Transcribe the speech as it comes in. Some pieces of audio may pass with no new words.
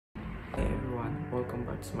welcome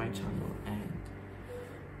back to my channel, and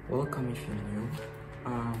welcome if you're new.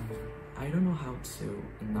 I don't know how to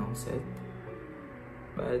announce it,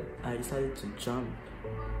 but I decided to jump,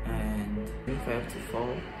 and if I have to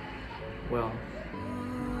fall, well,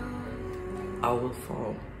 I will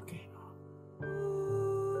fall. Okay.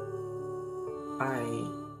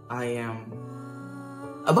 I am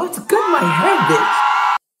about to cut my hair,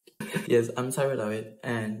 bitch. Yes, I'm tired of it,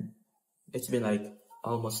 and it's been like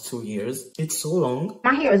almost 2 years. It's so long.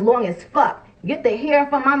 My hair is long as fuck. Get the hair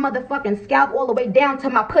from my motherfucking scalp all the way down to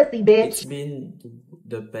my pussy, bitch. It's been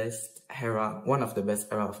the best era, one of the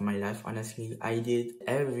best era of my life, honestly. I did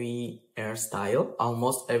every hairstyle,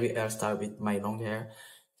 almost every hairstyle with my long hair.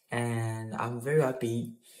 And I'm very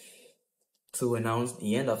happy to announce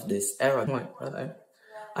the end of this era.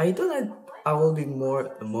 I thought that I will be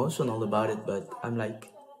more emotional about it, but I'm like,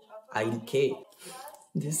 I decay.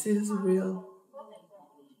 This is real.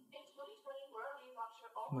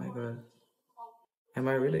 Oh my god. Am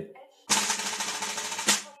I really?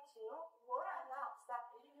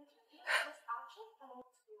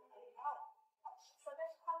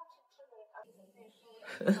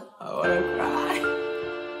 I wanna cry.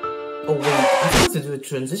 Oh wait, I'm supposed to do a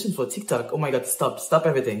transition for TikTok. Oh my god, stop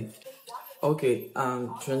everything. Okay,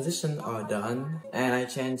 transition are done, and I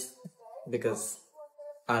changed because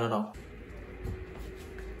I don't know.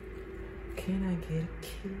 Can I get a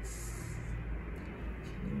kiss?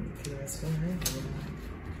 Kiss forever.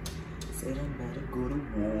 Said I'm about to go to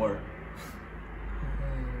war.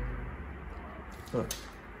 Look.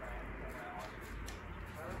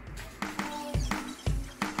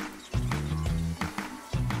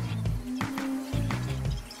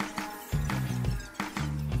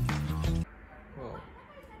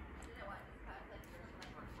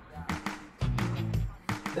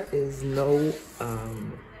 There is no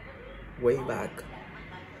way back.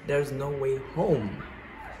 There's no way home.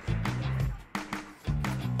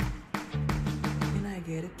 Can I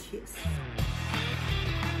get a kiss?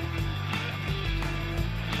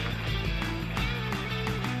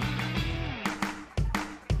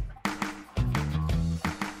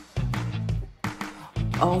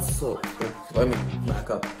 Also, let me back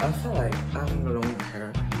up. I feel like having long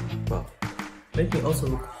hair, well, make me also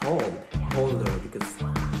look older because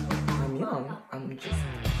I'm young. I'm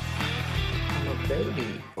a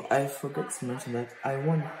baby. I forgot to mention that I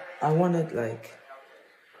wanted like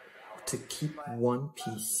to keep one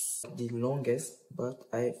piece the longest, but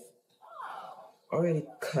I've already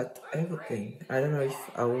cut everything. I don't know if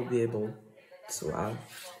I will be able to have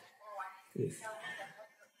this.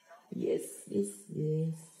 Yes.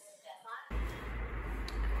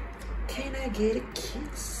 Can I get a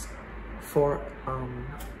kiss? For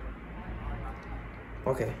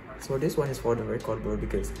okay, so this one is for the record, bro,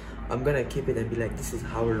 because I'm gonna keep it and be like, this is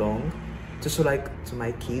how long, to show like to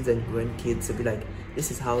my kids and grandkids, to be like,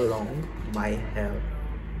 this is how long my hair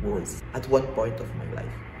was at one point of my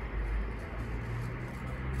life.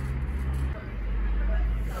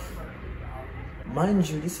 Mind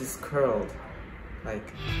you, this is curled,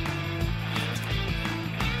 like.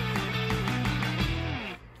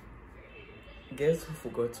 Guess who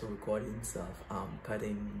forgot to record himself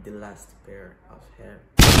cutting the last pair of hair.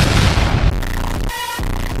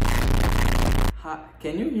 Hi,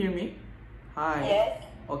 can you hear me? Hi. Yes.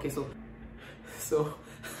 Okay, so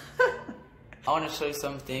I want to show you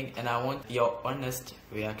something, and I want your honest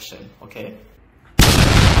reaction, okay?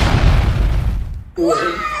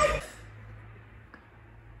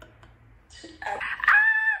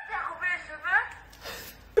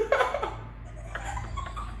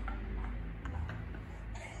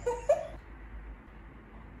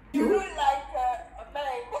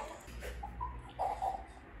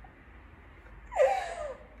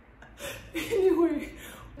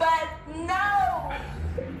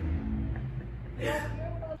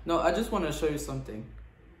 No, I just want to show you something.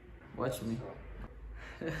 Watch me.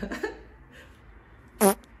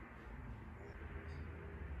 I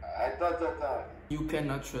thought that You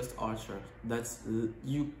cannot trust Archer.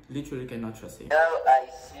 You literally cannot trust him. now I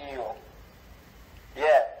see you.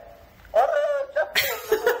 Yeah.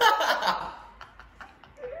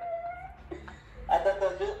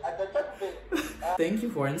 Thank you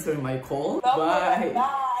for answering my call. Bye.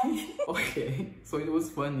 Bye. Okay, so it was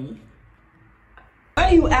funny. Why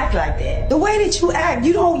do you act like that? The way that you act,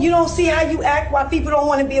 you don't see how you act, why people don't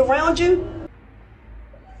want to be around you?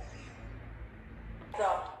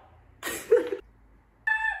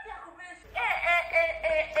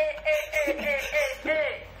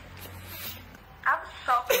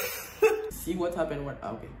 See what happened when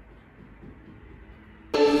okay.